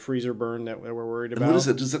some of the freezer burn that we're worried about. And what is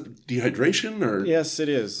it? Is that dehydration or? Yes, it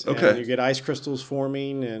is. Okay. And you get ice crystals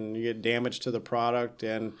forming, and you get damage to the product,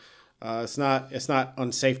 and it's not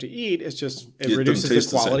unsafe to eat. It's just it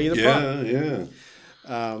reduces the quality of the product. Yeah.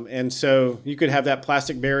 And so you could have that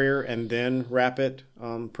plastic barrier and then wrap it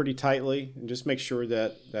pretty tightly, and just make sure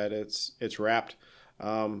that it's wrapped.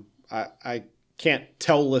 I can't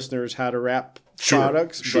tell listeners how to wrap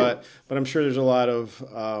products, but I'm sure there's a lot of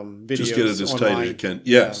videos. Just get it as online. tight as you can.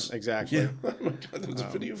 Yes, exactly. Yeah. Oh my God, there's a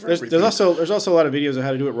video for everything. There's also a lot of videos of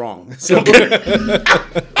how to do it wrong. So. All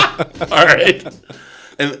right.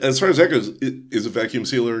 And as far as that goes, is a vacuum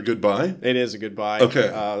sealer a good buy? It is a good buy. Okay.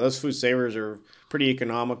 Those food savers are pretty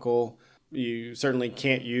economical. You certainly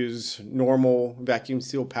can't use normal vacuum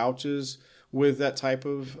seal pouches with that type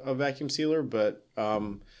of vacuum sealer, but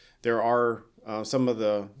there are some of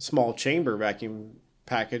the small chamber vacuum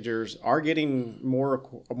packagers are getting more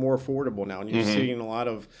affordable now, and you're seeing a lot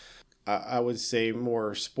of, I would say,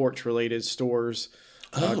 more sports-related stores,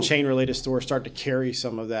 chain-related stores start to carry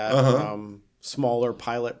some of that smaller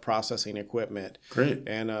pilot processing equipment. Great.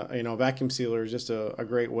 And vacuum sealer is just a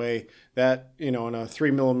great way that in a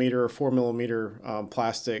 3 millimeter or 4 millimeter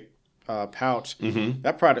plastic pouch,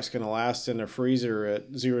 that product's going to last in the freezer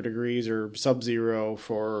at 0 degrees or sub-zero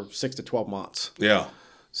for 6 to 12 months. Yeah.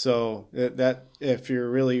 So that if you're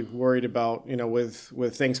really worried about,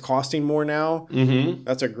 with things costing more now,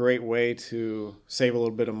 that's a great way to save a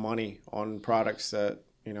little bit of money on products that,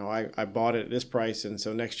 I bought it at this price, and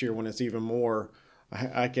so next year when it's even more,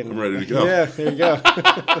 I can... I'm ready to go. Yeah, there you go.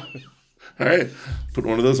 All right. Put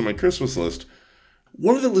one of those on my Christmas list.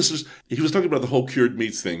 One of the listeners, he was talking about the whole cured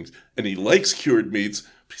meats things, and he likes cured meats,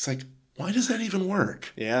 but he's like, why does that even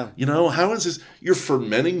work? Yeah. How is this? You're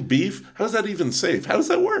fermenting beef? How is that even safe? How does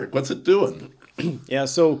that work? What's it doing? Yeah,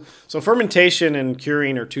 so fermentation and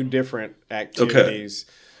curing are two different activities.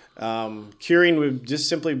 Okay. Curing would just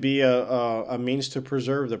simply be a means to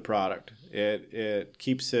preserve the product. It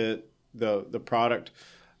keeps the product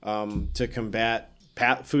to combat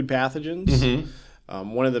food pathogens.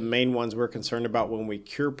 One of the main ones we're concerned about when we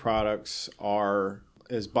cure products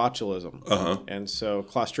is botulism. And so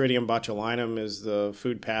Clostridium botulinum is the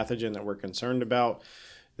food pathogen that we're concerned about.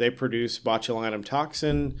 They produce botulinum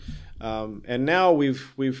toxin. And now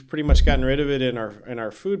we've pretty much gotten rid of it in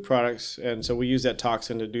our food products, and so we use that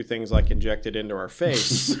toxin to do things like inject it into our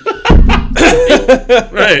face.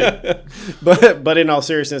 Right. But in all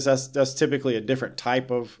seriousness, that's typically a different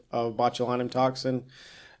type of botulinum toxin,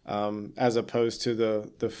 as opposed to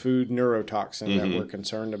the food neurotoxin that we're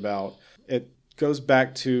concerned about. It goes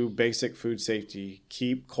back to basic food safety.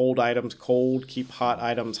 Keep cold items cold, keep hot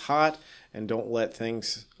items hot, and don't let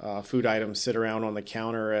food items sit around on the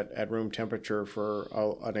counter at room temperature for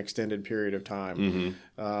an extended period of time.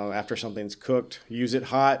 After something's cooked, use it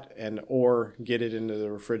hot or get it into the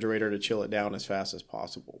refrigerator to chill it down as fast as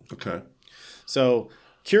possible. Okay. So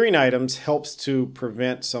curing items helps to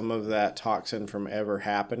prevent some of that toxin from ever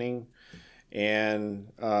happening, and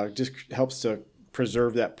just helps to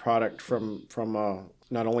preserve that product from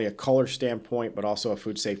not only a color standpoint, but also a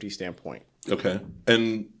food safety standpoint. Okay.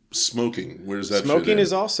 And smoking, where does that fit in? Smoking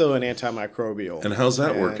is also an antimicrobial. And how's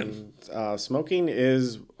that working? Smoking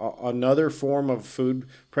is another form of food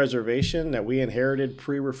preservation that we inherited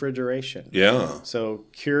pre-refrigeration. Yeah. So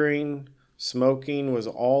curing smoking was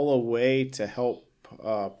all a way to help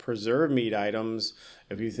preserve meat items.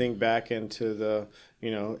 If you think back into the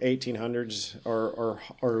 1800s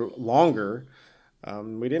or longer,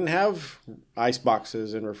 we didn't have ice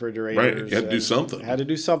boxes and refrigerators. Right, you had to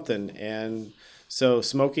do something. And so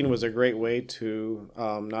smoking was a great way to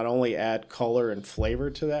not only add color and flavor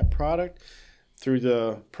to that product. Through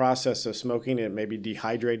the process of smoking, it maybe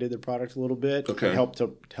dehydrated the product a little bit. Okay. It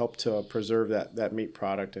helped to preserve that meat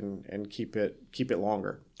product and keep it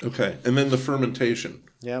longer. Okay. And then the fermentation.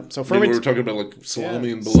 Yeah. So we were talking about like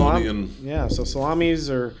salami and bologna So salamis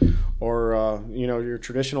or your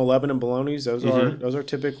traditional Lebanon bolognas, those are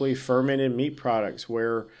typically fermented meat products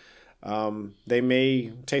where they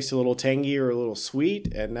may taste a little tangy or a little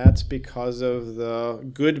sweet, and that's because of the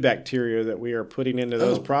good bacteria that we are putting into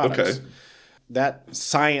those products. Okay. That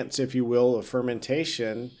science, if you will, of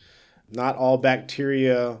fermentation, not all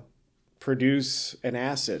bacteria produce an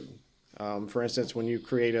acid. For instance, when you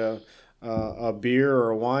create a beer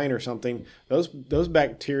or a wine or something, those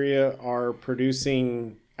bacteria are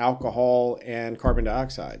producing alcohol and carbon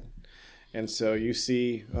dioxide. And so you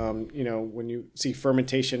see, when you see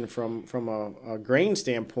fermentation from a grain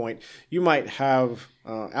standpoint, you might have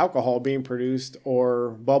alcohol being produced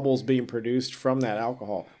or bubbles being produced from that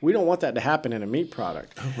alcohol. We don't want that to happen in a meat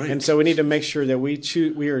product. Oh, right. And so we need to make sure that we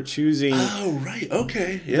are choosing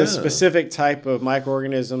the specific type of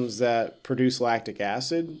microorganisms that produce lactic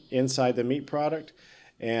acid inside the meat product.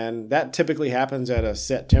 And that typically happens at a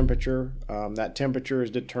set temperature. That temperature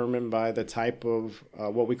is determined by the type of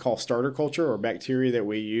what we call starter culture or bacteria that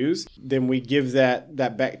we use. Then we give that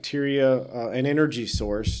bacteria an energy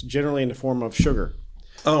source, generally in the form of sugar.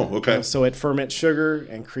 Oh, okay. So it ferments sugar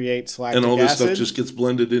and creates lactic acid. And all this stuff just gets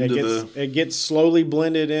blended into It gets slowly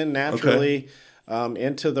blended in naturally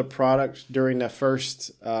into the product during the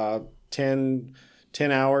first 10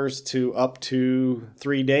 hours to up to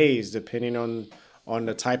 3 days, depending on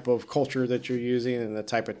the type of culture that you're using and the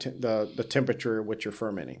type of the temperature at which you're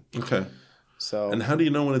fermenting. Okay. So, and how do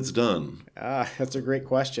you know when it's done? That's a great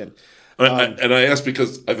question. And I ask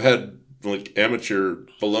because I've had like amateur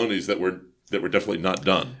bolognas that were definitely not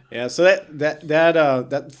done. Yeah. So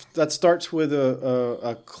that starts with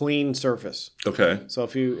a clean surface. Okay. So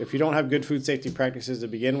if you don't have good food safety practices to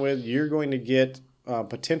begin with, you're going to get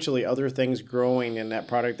potentially other things growing in that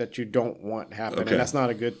product that you don't want happen, and that's not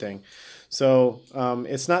a good thing. So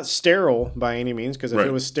it's not sterile by any means, because if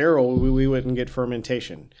it was sterile, we wouldn't get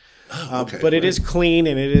fermentation. But it is clean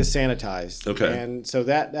and it is sanitized. Okay. And so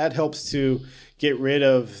that helps to get rid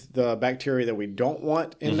of the bacteria that we don't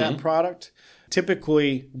want in that product.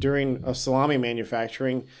 Typically, during a salami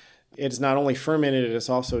manufacturing, it's not only fermented, it's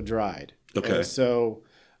also dried. Okay. And so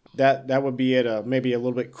that would be at maybe a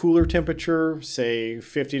little bit cooler temperature, say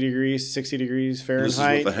 50 degrees, 60 degrees Fahrenheit. This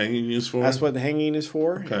is what the hanging is for? That's what the hanging is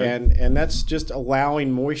for. Okay. And that's just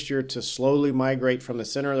allowing moisture to slowly migrate from the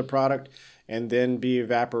center of the product and then be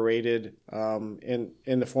evaporated in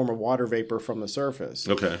the form of water vapor from the surface.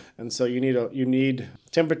 Okay. And so you need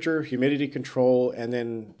temperature, humidity control, and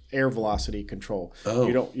then air velocity control. Oh.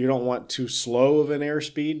 You don't want too slow of an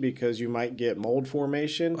airspeed because you might get mold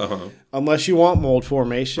formation. Unless you want mold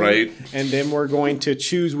formation. Right. And then we're going to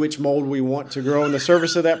choose which mold we want to grow on the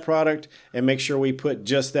surface of that product and make sure we put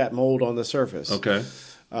just that mold on the surface. Okay.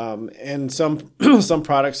 And some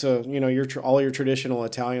products, all your traditional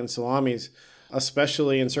Italian salamis,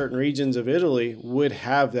 especially in certain regions of Italy, would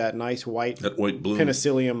have that nice white bloom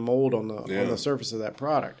penicillium mold on the surface of that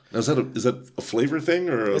product. Now, is that a flavor thing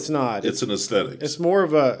or it's not? It's an aesthetic. It's more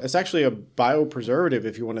of it's actually a biopreservative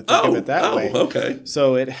if you want to think of it that way. Okay.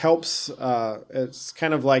 So it helps. It's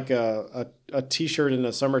kind of like a T-shirt in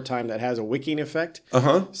the summertime that has a wicking effect.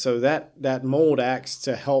 So that mold acts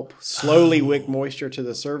to help slowly wick moisture to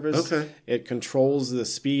the surface. Okay. It controls the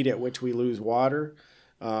speed at which we lose water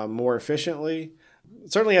more efficiently.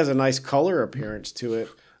 It certainly has a nice color appearance to it,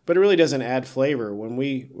 but it really doesn't add flavor. When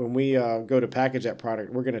we go to package that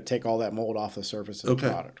product, we're going to take all that mold off the surface of the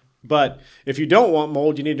product. But if you don't want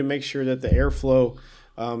mold, you need to make sure that the airflow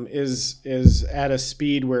is at a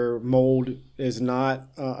speed where mold is not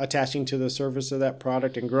attaching to the surface of that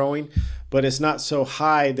product and growing, but it's not so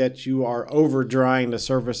high that you are over drying the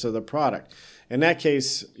surface of the product. In that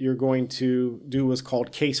case, you're going to do what's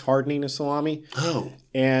called case hardening of salami.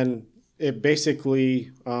 And it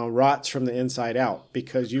basically rots from the inside out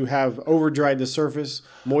because you have over-dried the surface.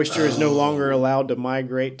 Moisture is no longer allowed to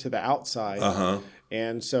migrate to the outside.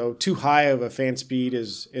 And so too high of a fan speed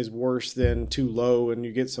is worse than too low, and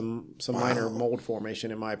you get some minor mold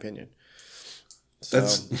formation, in my opinion. So.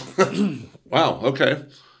 That's wow. Okay.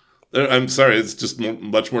 I'm sorry, it's just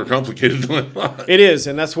much more complicated than I thought. It is,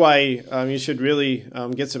 and that's why you should really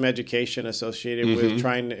get some education associated with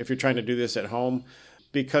if you're trying to do this at home,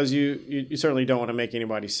 because you certainly don't want to make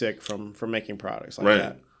anybody sick from making products like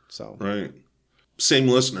that. So Same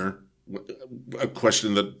listener, a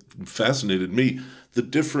question that fascinated me: I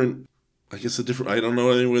don't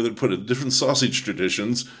know any way to put it. Different sausage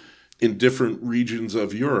traditions in different regions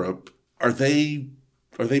of Europe, are they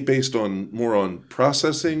based more on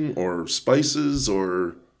processing or spices,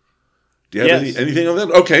 or do you have anything on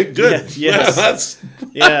that? Okay, good. Yes.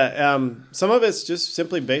 Some of it's just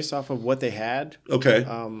simply based off of what they had. Okay.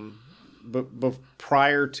 But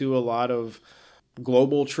prior to a lot of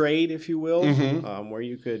global trade, if you will, where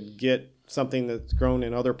you could get something that's grown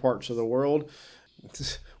in other parts of the world,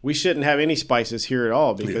 we shouldn't have any spices here at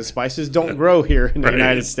all because spices don't grow here in the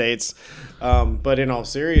United States. But in all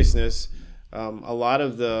seriousness, a lot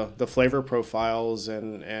of the flavor profiles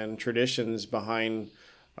and traditions behind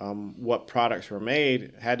what products were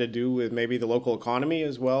made had to do with maybe the local economy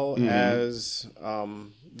as well as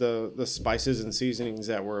the spices and seasonings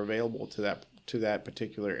that were available to that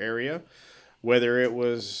particular area, whether it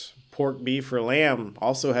was pork, beef, or lamb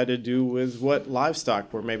also had to do with what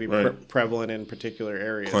livestock were maybe prevalent in particular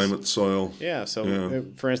areas. Climate, soil. Yeah. So,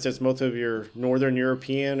 for instance, most of your Northern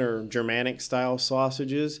European or Germanic style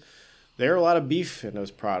sausages, there are a lot of beef in those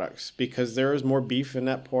products because there is more beef in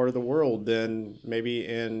that part of the world than maybe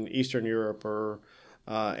in Eastern Europe or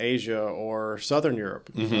Asia or Southern Europe.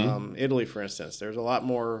 Italy, for instance, there's a lot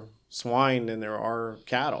more swine than there are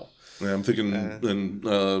cattle. Yeah, I'm thinking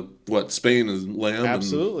Spain is lamb.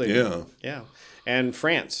 Absolutely. And, yeah. And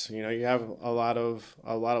France, you have a lot of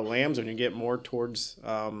lambs. When you get more towards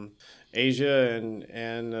Asia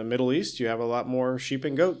and the Middle East, you have a lot more sheep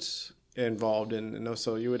and goats involved in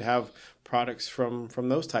so you would have products from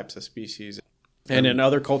those types of species. And in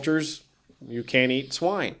other cultures, you can't eat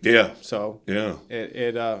swine. Yeah. So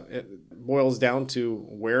it boils down to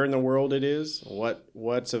where in the world it is,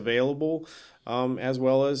 what's available, as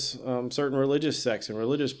well as certain religious sects and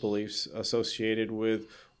religious beliefs associated with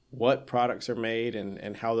what products are made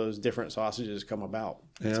and how those different sausages come about.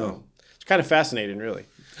 Yeah. So it's kind of fascinating, really.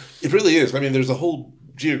 It really is. I mean, there's a whole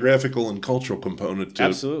geographical and cultural component to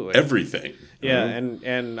Absolutely. everything. Yeah,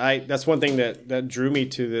 and that's one thing that drew me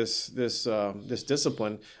to this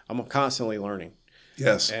discipline. I'm constantly learning.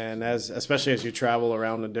 Yes. And especially as you travel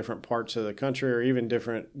around the different parts of the country or even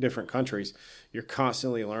different countries, you're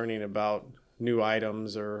constantly learning about new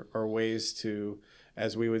items or ways to,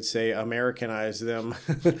 as we would say, Americanize them.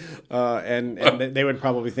 and they would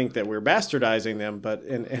probably think that we're bastardizing them, but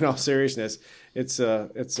in all seriousness, it's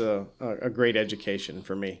a great education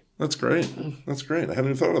for me. That's great. That's great. I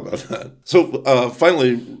hadn't even thought about that. So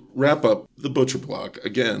finally, wrap up the butcher block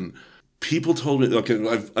again. People told me, okay,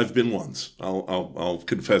 I've been once. I'll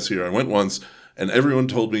confess here. I went once, and everyone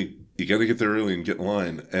told me you got to get there early and get in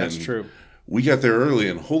line. And that's true. We got there early,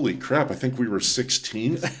 and holy crap, I think we were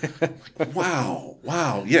 16th.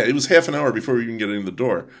 Wow. Yeah, it was half an hour before we even get in the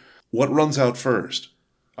door. What runs out first?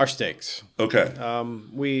 Our steaks. Okay.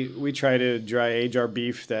 We try to dry age our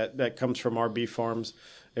beef that comes from our beef farms.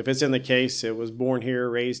 If it's in the case, it was born here,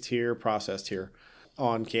 raised here, processed here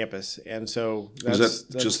on campus. And so that's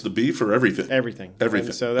just the beef or everything? Everything. Everything.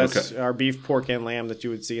 And so that's our beef, pork, and lamb that you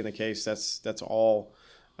would see in the case. That's all,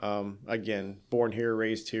 again, born here,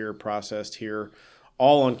 raised here, processed here,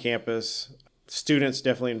 all on campus. Students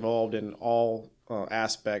definitely involved in all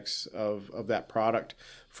aspects of that product,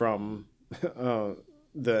 from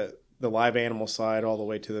the live animal side all the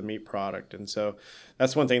way to the meat product. And so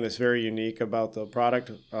that's one thing that's very unique about the product.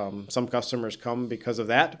 Some customers come because of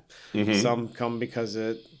that. Mm-hmm. Some come because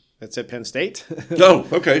it's at Penn State. Oh,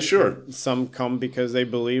 okay, sure. Some come because they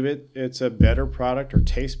believe it's a better product or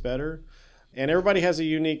tastes better. And everybody has a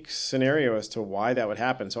unique scenario as to why that would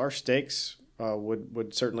happen. So our steaks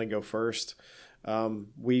would certainly go first.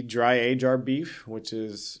 We dry age our beef, which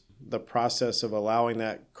is the process of allowing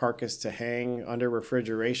that carcass to hang under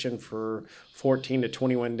refrigeration for 14 to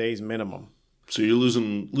 21 days minimum. So you're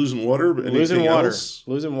losing water? Losing water. Else?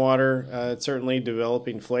 Losing water. It's certainly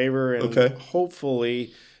developing flavor and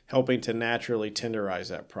hopefully helping to naturally tenderize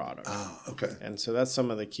that product. Ah, okay. And so that's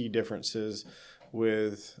some of the key differences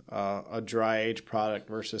with a dry aged product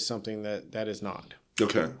versus something that is not.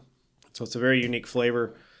 Okay. So it's a very unique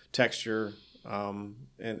flavor, texture, and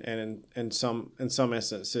in some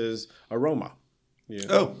instances, aroma.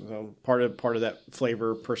 So part of that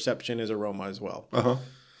flavor perception is aroma as well. Uh-huh.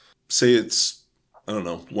 Say it's, I don't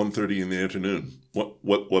know, 1:30 in the afternoon.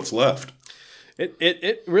 What's left?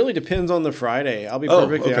 It really depends on the Friday. I'll be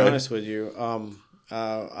perfectly honest with you.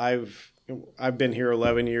 I've been here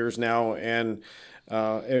 11 years now, and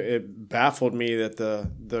it baffled me that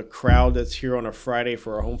the crowd that's here on a Friday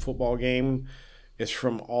for a home football game is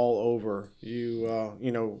from all over.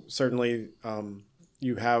 Certainly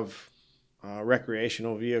you have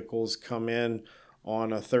recreational vehicles come in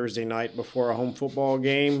on a Thursday night before a home football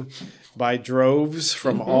game by droves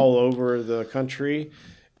from all over the country.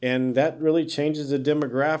 And that really changes the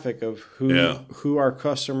demographic of who our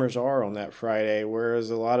customers are on that Friday,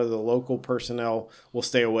 whereas a lot of the local personnel will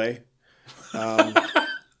stay away.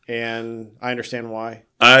 And I understand why.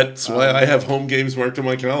 That's why I have home games marked on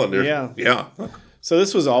my calendar. Yeah. So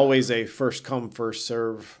this was always a first come, first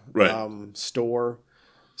serve store,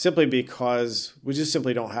 simply because we just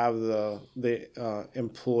simply don't have the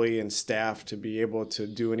employee and staff to be able to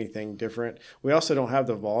do anything different. We also don't have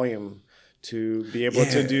the volume to be able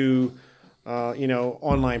to do,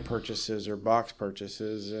 online purchases or box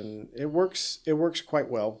purchases, and it works quite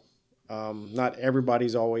well. Not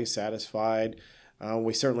everybody's always satisfied.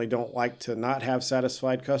 We certainly don't like to not have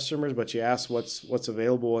satisfied customers, but you ask what's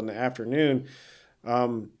available in the afternoon.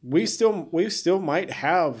 We still might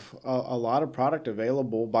have a lot of product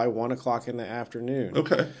available by 1 o'clock in the afternoon.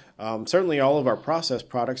 Okay. Certainly, all of our processed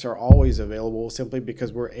products are always available simply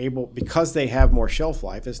because because they have more shelf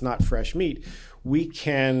life. It's not fresh meat. We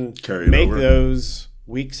can make those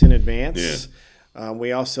weeks in advance. Yeah.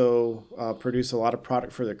 We also produce a lot of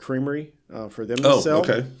product for the creamery for them to sell.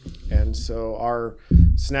 Okay. And so our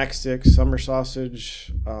snack sticks, summer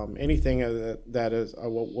sausage, anything that is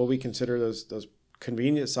what we consider those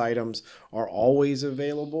convenience items are always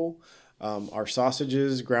available. Our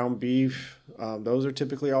sausages, ground beef, those are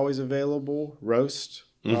typically always available. Roast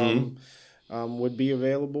would be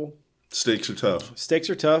available. Steaks are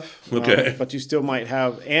tough. Okay. But you still might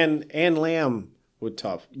have and lamb would be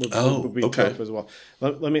tough as well.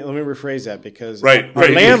 Let me rephrase that because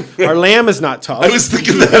our lamb is not tough. I was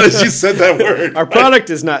thinking that as you said that word. Our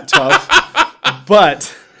product is not tough,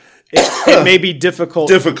 but it may be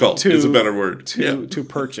difficult is a better word to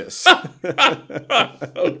purchase.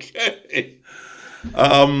 Okay.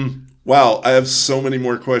 Wow, I have so many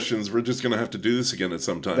more questions. We're just going to have to do this again at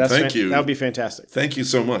some time. Thank you. That would be fantastic. Thank you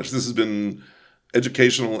so much. This has been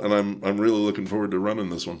educational, and I'm really looking forward to running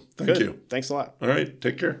this one. Thank you. Thanks a lot. All right,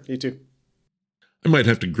 take care. You too. I might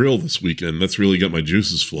have to grill this weekend. That's really got my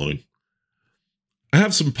juices flowing. I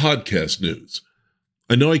have some podcast news.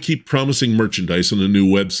 I know I keep promising merchandise on a new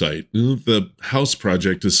website. The house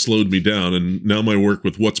project has slowed me down, and now my work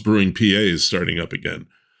with What's Brewing PA is starting up again.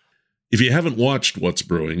 If you haven't watched What's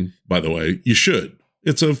Brewing, by the way, you should.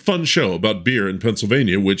 It's a fun show about beer in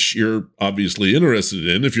Pennsylvania, which you're obviously interested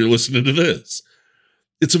in if you're listening to this.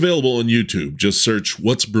 It's available on YouTube. Just search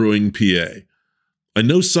What's Brewing PA. I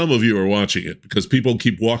know some of you are watching it because people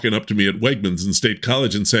keep walking up to me at Wegmans and State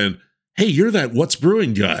College and saying, "Hey, you're that What's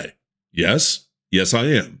Brewing guy." Yes, I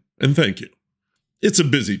am, and thank you. It's a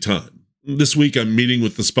busy time. This week I'm meeting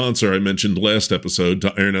with the sponsor I mentioned last episode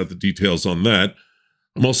to iron out the details on that.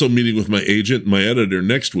 I'm also meeting with my agent and my editor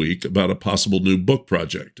next week about a possible new book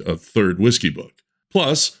project, a third whiskey book.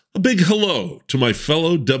 Plus, a big hello to my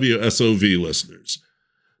fellow WSOV listeners.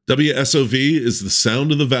 WSOV is the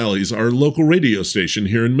Sound of the Valleys, our local radio station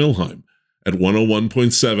here in Millheim, at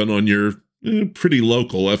 101.7 on your pretty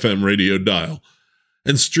local FM radio dial,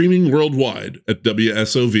 and streaming worldwide at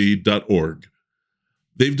WSOV.org.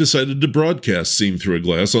 They've decided to broadcast Seen Through a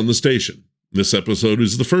Glass on the station. This episode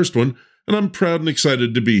is the first one, and I'm proud and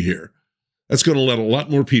excited to be here. That's going to let a lot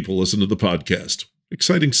more people listen to the podcast.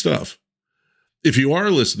 Exciting stuff. If you are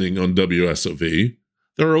listening on WSOV,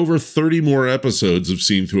 there are over 30 more episodes of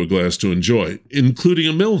Seen Through a Glass to enjoy, including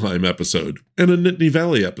a Millheim episode and a Nittany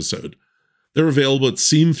Valley episode. They're available at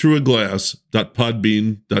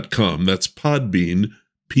seenthroughaglass.podbean.com. That's Podbean,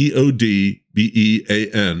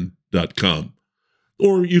 PODBEAN.com.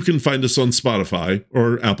 Or you can find us on Spotify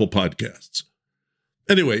or Apple Podcasts.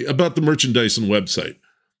 Anyway, about the merchandise and website.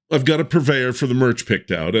 I've got a purveyor for the merch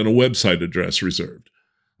picked out and a website address reserved.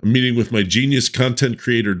 I'm meeting with my genius content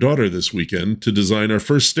creator daughter this weekend to design our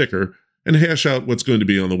first sticker and hash out what's going to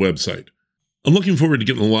be on the website. I'm looking forward to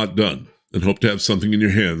getting a lot done and hope to have something in your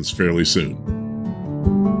hands fairly soon.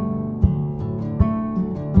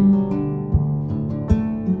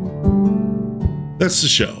 That's the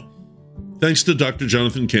show. Thanks to Dr.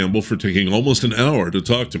 Jonathan Campbell for taking almost an hour to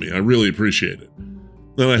talk to me. I really appreciate it.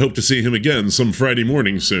 And I hope to see him again some Friday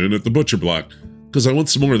morning soon at the Butcher Block, because I want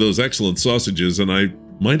some more of those excellent sausages, and I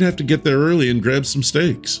might have to get there early and grab some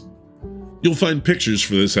steaks. You'll find pictures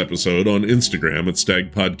for this episode on Instagram at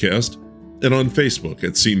Stag Podcast and on Facebook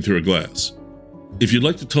at Seen Through a Glass. If you'd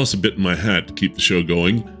like to toss a bit in my hat to keep the show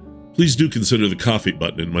going, please do consider the coffee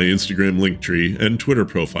button in my Instagram linktree and Twitter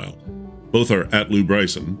profile. Both are at Lou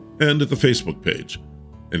Bryson and at the Facebook page.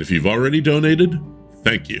 And if you've already donated,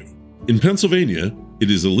 thank you. In Pennsylvania, it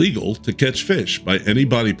is illegal to catch fish by any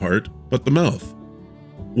body part but the mouth.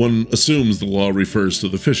 One assumes the law refers to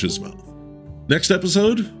the fish's mouth. Next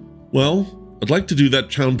episode? Well, I'd like to do that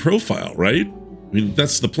town profile, right? I mean,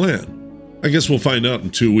 that's the plan. I guess we'll find out in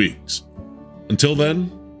 2 weeks. Until then,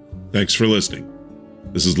 thanks for listening.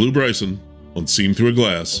 This is Lou Bryson on Seen Through a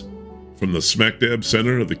Glass from the smack dab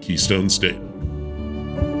center of the Keystone State.